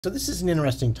So this is an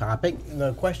interesting topic.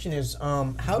 The question is,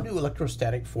 how do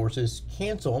electrostatic forces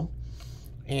cancel?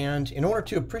 And in order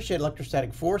to appreciate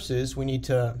electrostatic forces, we need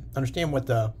to understand what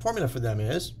the formula for them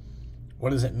is. What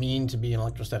does it mean to be an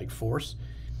electrostatic force?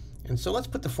 And so let's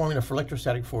put the formula for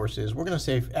electrostatic forces. We're going to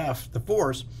say F, the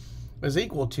force, is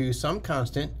equal to some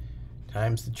constant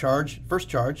times the charge, first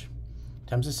charge,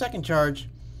 times the second charge,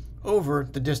 over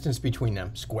the distance between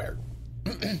them, squared.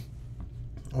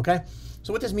 Okay?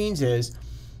 So what this means is,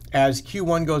 as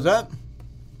Q1 goes up,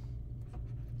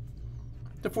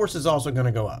 the force is also going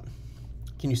to go up.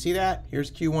 Can you see that? Here's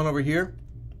Q1 over here.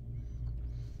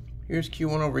 Here's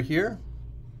Q1 over here,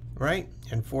 right?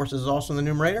 And force is also in the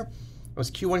numerator.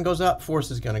 As Q1 goes up, force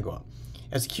is going to go up.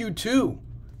 As Q2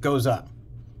 goes up,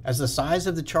 as the size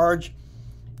of the charge,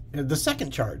 the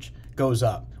second charge goes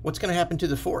up, what's going to happen to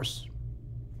the force?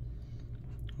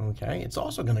 Okay, it's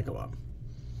also going to go up.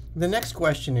 The next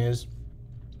question is,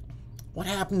 what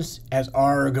happens as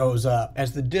R goes up,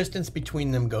 as the distance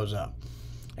between them goes up?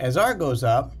 As R goes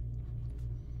up,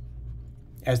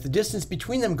 as the distance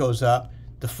between them goes up,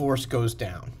 the force goes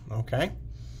down, okay?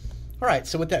 All right,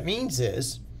 so what that means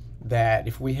is that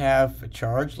if we have a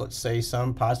charge, let's say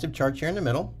some positive charge here in the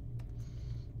middle,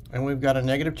 and we've got a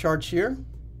negative charge here,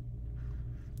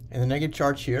 and a negative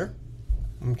charge here,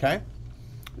 okay?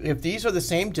 If these are the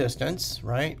same distance,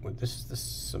 right, this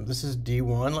is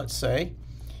D1, let's say,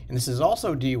 and this is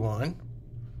also D1.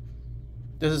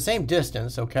 There's the same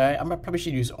distance, okay? I probably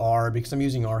should use R because I'm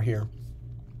using R here.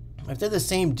 If they're the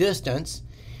same distance,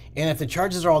 and if the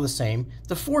charges are all the same,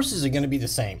 the forces are going to be the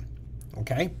same,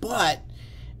 okay? But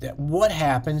what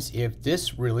happens if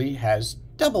this really has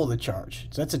double the charge?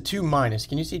 So that's a 2 minus.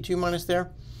 Can you see 2 minus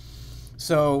there?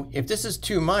 So if this is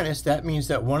 2 minus, that means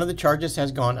that one of the charges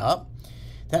has gone up.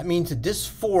 That means that this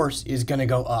force is going to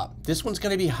go up. This one's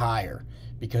going to be higher,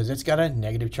 because it's got a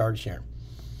negative charge here,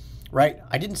 right?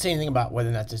 I didn't say anything about whether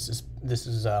or not this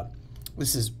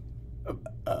is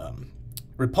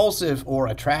repulsive or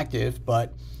attractive,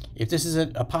 but if this is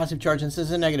a positive charge and this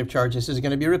is a negative charge, this is going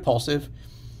to be repulsive,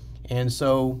 and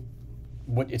so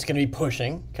it's going to be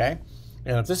pushing, okay?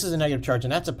 And if this is a negative charge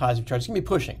and that's a positive charge, it's going to be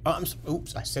pushing.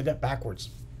 Oops, I said that backwards.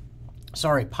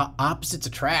 Sorry, opposites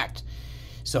attract.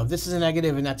 So if this is a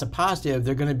negative and that's a positive,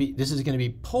 this is going to be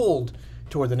pulled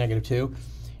toward the negative 2,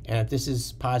 and if this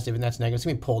is positive and that's negative, it's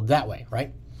going to be pulled that way,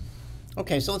 right?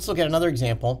 Okay, so let's look at another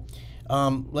example.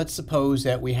 Let's suppose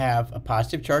that we have a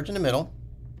positive charge in the middle,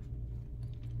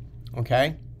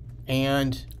 okay,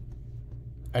 and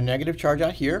a negative charge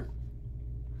out here,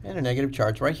 and a negative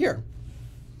charge right here.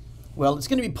 Well, it's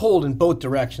going to be pulled in both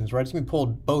directions, right? It's going to be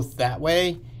pulled both that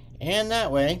way and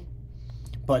that way,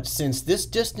 but since this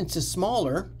distance is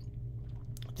smaller,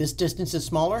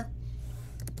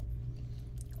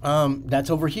 that's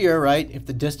over here, right? If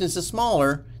the distance is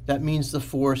smaller, that means the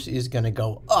force is going to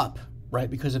go up, right?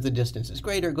 Because if the distance is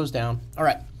greater, it goes down. All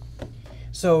right.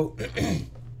 So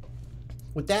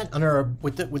with that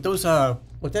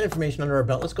information under our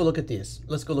belt, let's go look at this.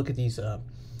 Let's go look at these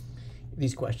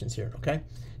questions here. Okay.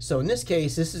 So in this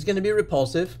case, this is going to be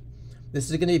repulsive.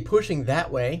 This is going to be pushing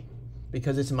that way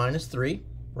because it's -3,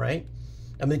 right?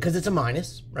 I mean, because it's a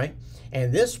minus, right?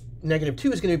 And this negative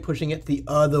 2 is going to be pushing it the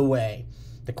other way.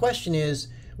 The question is,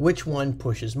 which one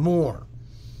pushes more?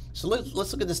 So let's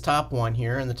look at this top one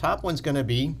here, and the top one's going to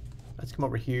be, let's come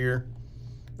over here,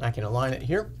 I can align it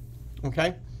here,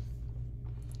 okay?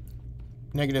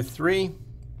 -3,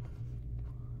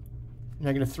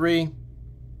 -3,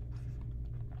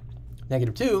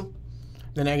 -2.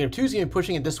 The negative 2 is going to be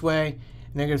pushing it this way,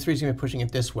 negative 3 is going to be pushing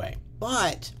it this way.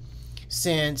 But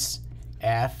since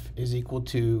F is equal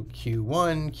to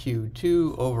Q1,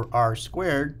 Q2 over R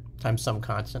squared, times some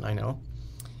constant, I know.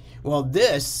 Well,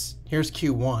 here's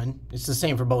Q1. It's the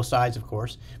same for both sides, of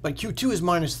course. But Q2 is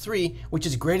 -3, which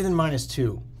is greater than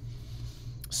 -2.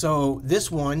 So this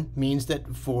one means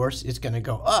that force is going to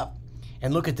go up.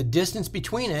 And look at the distance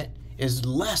between it is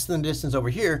less than the distance over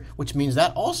here, which means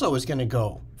that also is going to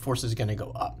go, force is going to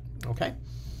go up, okay?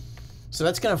 So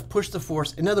that's going to push the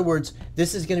force. In other words,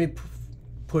 this is going to be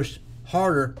pushed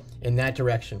harder in that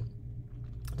direction.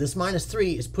 This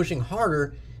 -3 is pushing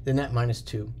harder than that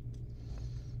 -2.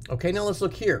 Okay, now let's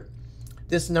look here.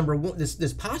 This number one,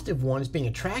 this positive one is being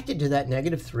attracted to that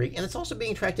 -3, and it's also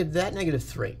being attracted to that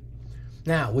 -3.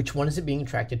 Now, which one is it being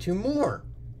attracted to more?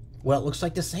 Well, it looks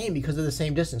like the same because of the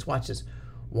same distance. Watch this.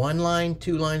 1 line,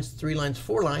 2 lines, 3 lines,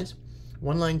 4 lines.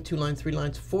 1 line, 2 lines, 3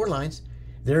 lines, 4 lines.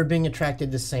 They're being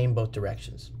attracted the same both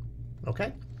directions.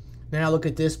 Okay? Now look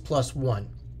at this +1.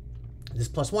 This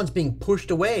 +1 is being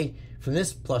pushed away from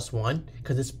this +1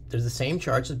 because there's the same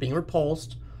charge that's being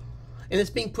repulsed, and it's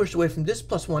being pushed away from this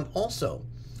 +1 also.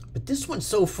 But this one's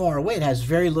so far away, it has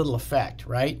very little effect,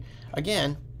 right?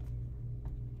 Again,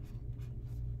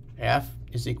 F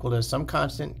is equal to some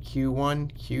constant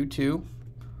Q1, Q2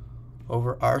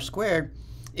 over R squared.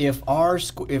 If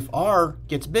R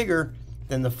gets bigger,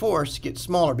 then the force gets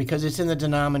smaller because it's in the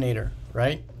denominator,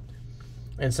 right?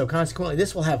 And so consequently,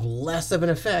 this will have less of an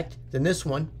effect than this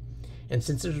one. And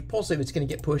since it's repulsive, it's going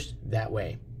to get pushed that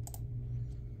way.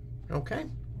 Okay.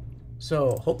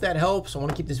 So hope that helps. I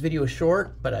want to keep this video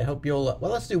short, but I hope you'll,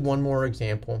 well, let's do one more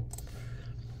example.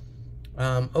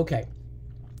 Okay.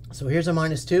 So here's a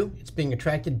 -2. It's being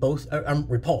attracted both,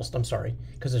 repulsed, I'm sorry,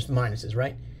 because there's minuses,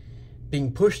 right?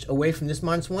 Being pushed away from this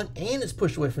 -1, and it's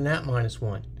pushed away from that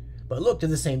 -1. But look, to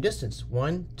the same distance.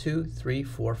 1, 2, 3,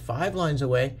 4, 5 lines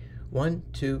away. 1,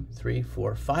 2, 3,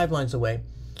 4, 5 lines away.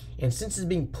 And since it's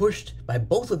being pushed by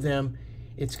both of them,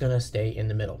 it's going to stay in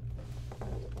the middle.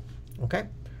 Okay?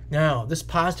 Now, this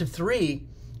 +3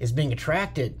 is being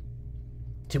attracted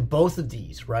to both of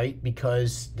these, right?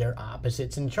 Because they're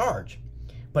opposites in charge.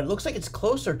 But it looks like it's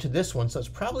closer to this one, so it's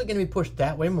probably going to be pushed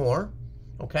that way more.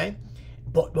 Okay?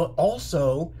 But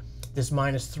also, this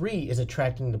 -3 is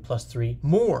attracting the +3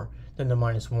 more than the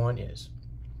 -1 is.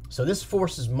 So this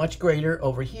force is much greater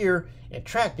over here,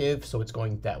 attractive, so it's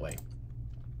going that way.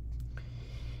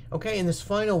 Okay, and this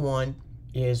final one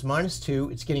is -2.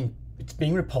 It's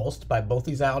being repulsed by both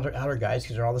these outer guys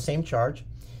because they're all the same charge.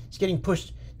 It's getting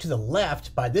pushed to the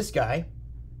left by this guy.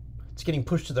 It's getting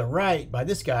pushed to the right by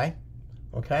this guy.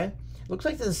 Okay? Looks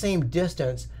like they're the same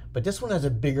distance, but this one has a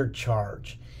bigger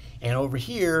charge. And over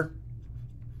here,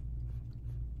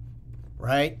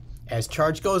 right, as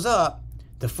charge goes up,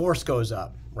 the force goes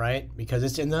up, right? Because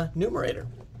it's in the numerator.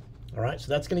 All right, so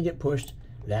that's going to get pushed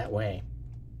that way.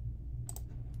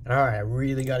 All right, I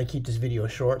really got to keep this video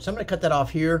short, so I'm going to cut that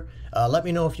off here. Let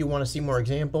me know if you want to see more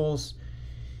examples,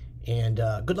 and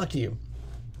good luck to you.